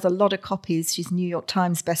sells a lot of copies. She's a New York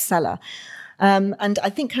Times bestseller. And I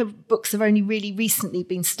think her books have only really recently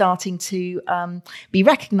been starting to be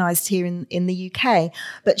recognised here in the UK.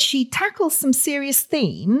 But she tackles some serious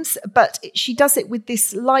themes, but she does it with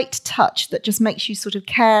this light touch that just makes you sort of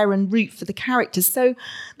care and root for the characters. So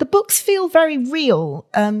the books feel very real.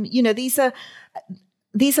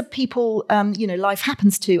 These are people, life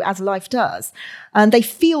happens to, as life does. And they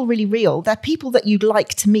feel really real. They're people that you'd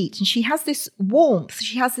like to meet. And she has this warmth.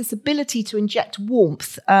 She has this ability to inject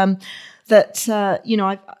warmth that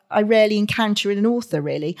I rarely encounter in an author,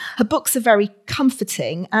 really. Her books are very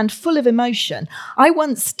comforting and full of emotion. I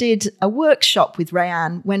once did a workshop with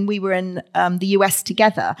Rayanne when we were in the US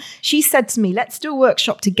together. She said to me, let's do a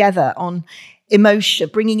workshop together on emotion,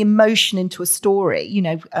 bringing emotion into a story,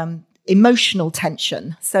 emotional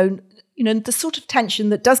tension. So, the sort of tension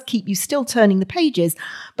that does keep you still turning the pages,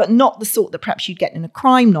 but not the sort that perhaps you'd get in a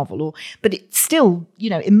crime novel. But it's still,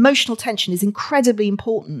 emotional tension is incredibly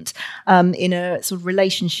important in a sort of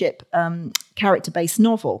relationship character-based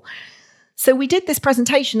novel. So we did this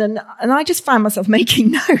presentation and I just found myself making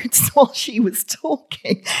notes while she was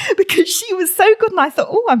talking because she was so good. And I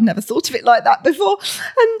thought, I've never thought of it like that before.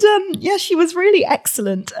 And she was really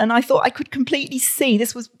excellent. And I thought I could completely see,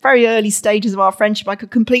 this was very early stages of our friendship, I could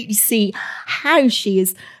completely see how she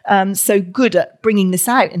is so good at bringing this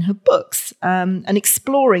out in her books and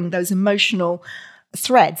exploring those emotional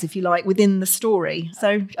threads, if you like, within the story.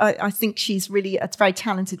 So I think she's really a very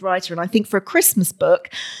talented writer. And I think for a Christmas book,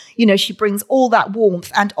 she brings all that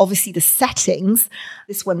warmth and obviously the settings.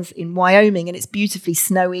 This one's in Wyoming and it's beautifully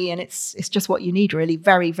snowy and it's just what you need, really.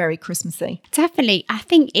 Very, very Christmassy. Definitely. I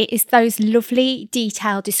think it is those lovely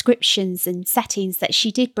detailed descriptions and settings that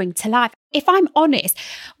she did bring to life. If I'm honest,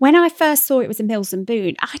 when I first saw it was a Mills and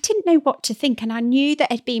Boon, I didn't know what to think. And I knew that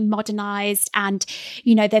it had been modernised and,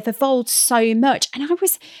 they've evolved so much. And I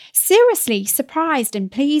was seriously surprised and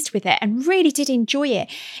pleased with it and really did enjoy it.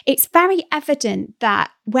 It's very evident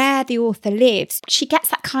that where the author lives, she gets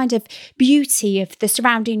that kind of beauty of the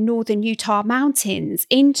surrounding northern Utah mountains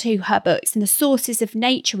into her books and the sources of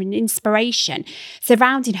nature and inspiration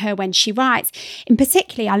surrounding her when she writes. In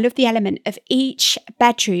particular, I love the element of each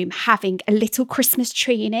bedroom having a little Christmas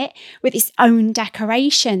tree in it with its own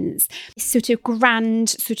decorations, this sort of grand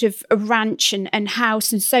sort of a ranch and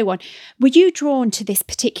house and so on. Were you drawn to this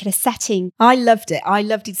particular setting? I loved it. I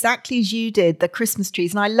loved exactly as you did, the Christmas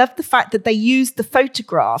trees. And I loved the fact that they used the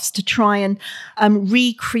photographs to try and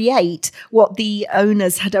recreate what the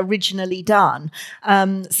owners had originally done,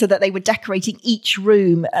 so that they were decorating each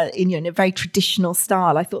room in a very traditional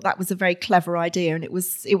style. I thought that was a very clever idea, and it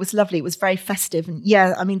was lovely. It was very festive.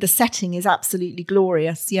 And the setting is absolutely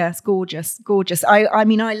glorious. Yes, gorgeous.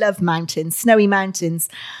 I love mountains, snowy mountains.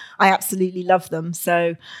 I absolutely love them.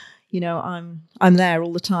 So, I'm there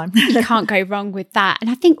all the time. You can't go wrong with that. And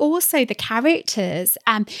I think also the characters,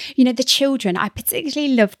 the children, I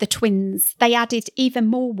particularly love the twins. They added even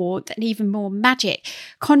more warmth and even more magic,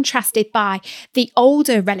 contrasted by the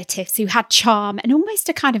older relatives who had charm and almost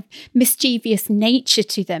a kind of mischievous nature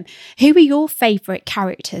to them. Who were your favourite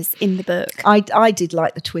characters in the book? I did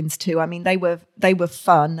like the twins too. I mean, they were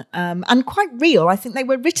fun and quite real. I think they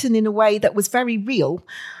were written in a way that was very real.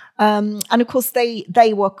 And of course,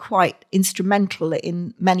 they were quite instrumental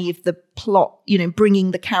in many of the plot,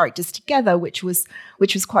 bringing the characters together, which was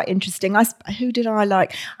quite interesting. Who did I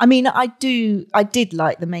like? I mean, I did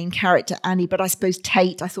like the main character, Annie, but I suppose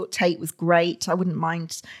Tate. I thought Tate was great. I wouldn't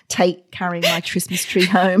mind Tate carrying my Christmas tree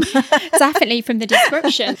home. Definitely from the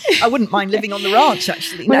description. I wouldn't mind living on the ranch,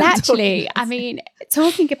 actually. Well, actually,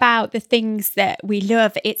 talking about the things that we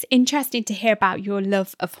love, it's interesting to hear about your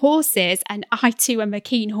love of horses. And I too am a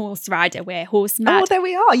keen horse rider. We're horse mad. Oh, there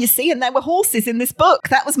we are. You see, and there were horses in this book.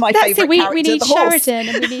 That was my favourite. We need Sheridan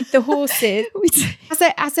and we need the horses.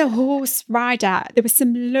 As a horse rider, there were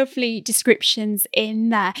some lovely descriptions in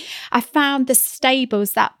there. I found the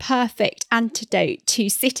stables that perfect antidote to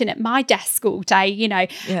sitting at my desk all day,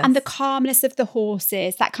 yes. And the calmness of the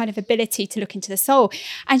horses, that kind of ability to look into the soul.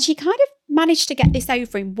 And she kind of managed to get this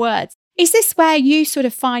over in words. Is this where you sort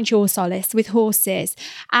of find your solace with horses?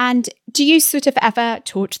 And do you sort of ever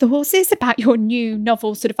talk to the horses about your new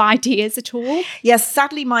novel sort of ideas at all? Yes,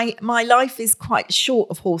 sadly, my life is quite short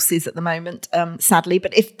of horses at the moment, sadly.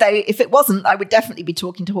 But if it wasn't, I would definitely be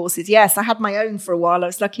talking to horses. Yes, I had my own for a while. I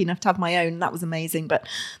was lucky enough to have my own. That was amazing, but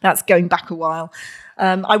that's going back a while.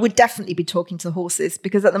 I would definitely be talking to horses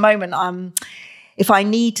because at the moment if I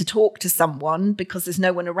need to talk to someone because there's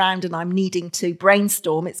no one around and I'm needing to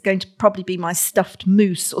brainstorm, it's going to probably be my stuffed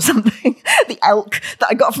moose or something, the elk that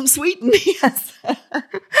I got from Sweden. Yes.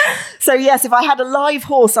 So yes, if I had a live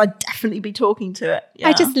horse, I'd definitely be talking to it. Yeah.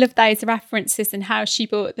 I just love those references and how she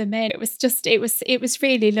brought them in. It was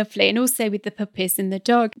really lovely. And also with the puppies and the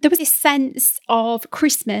dog, there was this sense of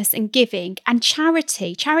Christmas and giving and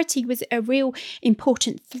charity. Charity was a real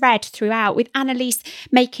important thread throughout, with Annalise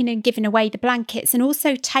making and giving away the blankets, and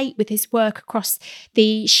also Tate with his work across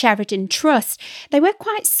the Sheridan Trust. They were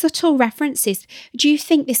quite subtle references. Do you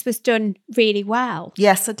think this was done really well?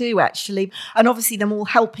 Yes, I do actually. And obviously them all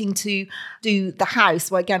helping to do the house.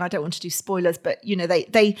 Well, again, I don't want to do spoilers, but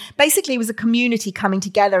they basically, it was a community coming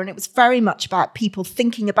together, and it was very much about people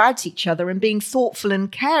thinking about each other and being thoughtful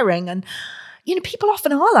and caring. And people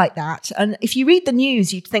often are like that. And if you read the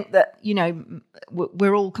news, you'd think that,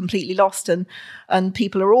 we're all completely lost and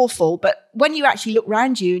people are awful. But when you actually look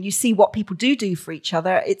around you and you see what people do for each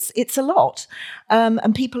other, it's a lot.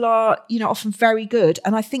 And people are, often very good.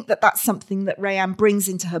 And I think that that's something that Rayanne brings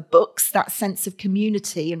into her books, that sense of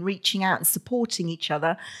community and reaching out and supporting each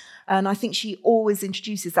other. And I think she always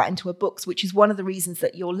introduces that into her books, which is one of the reasons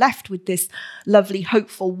that you're left with this lovely,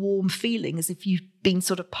 hopeful, warm feeling, as if you've been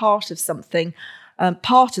sort of part of something,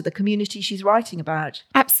 part of the community she's writing about.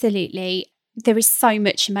 Absolutely. There is so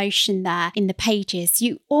much emotion there in the pages.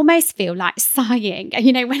 You almost feel like sighing.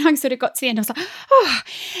 You know, when I sort of got to the end, I was like, oh.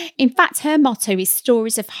 In fact, her motto is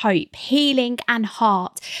stories of hope, healing and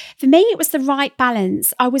heart. For me, it was the right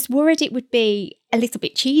balance. I was worried it would be a little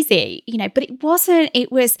bit cheesy, you know, but it wasn't.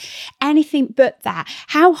 It was anything but that.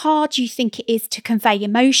 How hard do you think it is to convey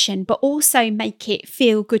emotion, but also make it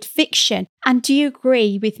feel good fiction? And do you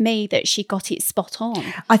agree with me that she got it spot on?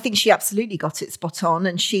 I think she absolutely got it spot on,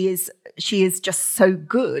 and she is just so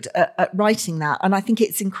good at writing that. And I think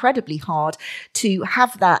it's incredibly hard to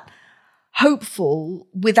have that hopeful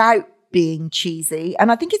without being cheesy.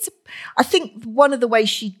 And I think one of the ways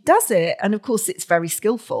she does it, and of course it's very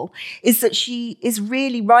skillful, is that she is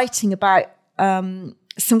really writing about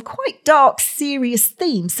some quite dark, serious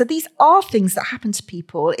themes. So these are things that happen to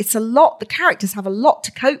people. It's a lot. The characters have a lot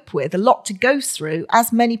to cope with, a lot to go through,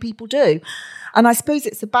 as many people do. And I suppose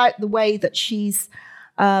it's about the way that she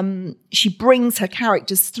brings her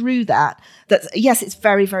characters through that. Yes, it's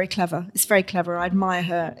very, very clever. It's very clever. I admire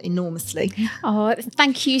her enormously. Oh,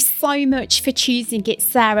 thank you so much for choosing it,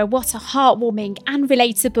 Sarah. What a heartwarming and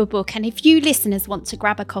relatable book. And if you listeners want to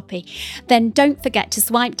grab a copy, then don't forget to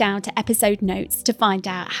swipe down to episode notes to find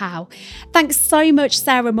out how. Thanks so much,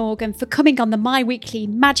 Sarah Morgan, for coming on the My Weekly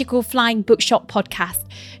Magical Flying Bookshop podcast.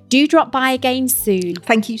 Do drop by again soon.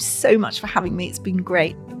 Thank you so much for having me. It's been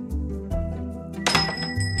great.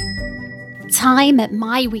 Time at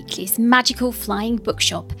My Weekly's Magical Flying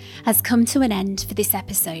Bookshop has come to an end for this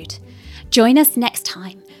episode. Join us next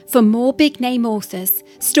time for more big name authors,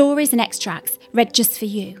 stories and extracts read just for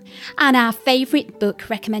you, and our favourite book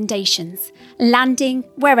recommendations, landing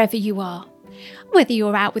wherever you are. Whether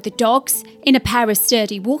you're out with the dogs, in a pair of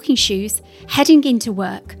sturdy walking shoes, heading into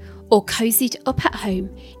work, or cozied up at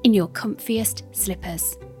home in your comfiest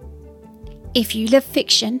slippers. If you love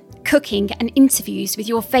fiction, cooking and interviews with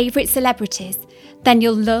your favourite celebrities, then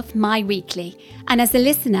you'll love My Weekly. And as a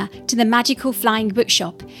listener to the Magical Flying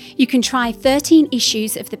Bookshop, you can try 13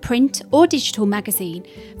 issues of the print or digital magazine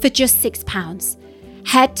for just £6.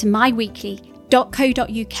 Head to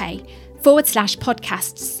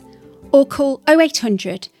myweekly.co.uk/podcasts or call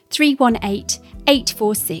 0800 318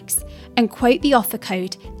 846 and quote the offer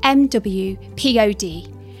code MWPOD.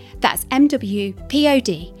 That's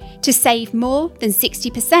MWPOD to save more than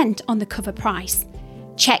 60% on the cover price.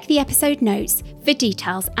 Check the episode notes for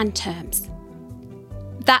details and terms.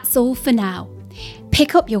 That's all for now.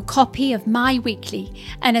 Pick up your copy of My Weekly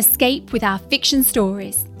and escape with our fiction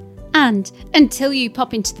stories. And until you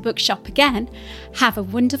pop into the bookshop again, have a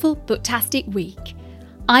wonderful booktastic week.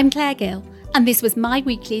 I'm Claire Gill, and this was My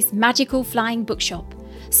Weekly's Magical Flying Bookshop,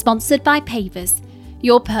 sponsored by Pavers,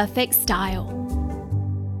 your perfect style.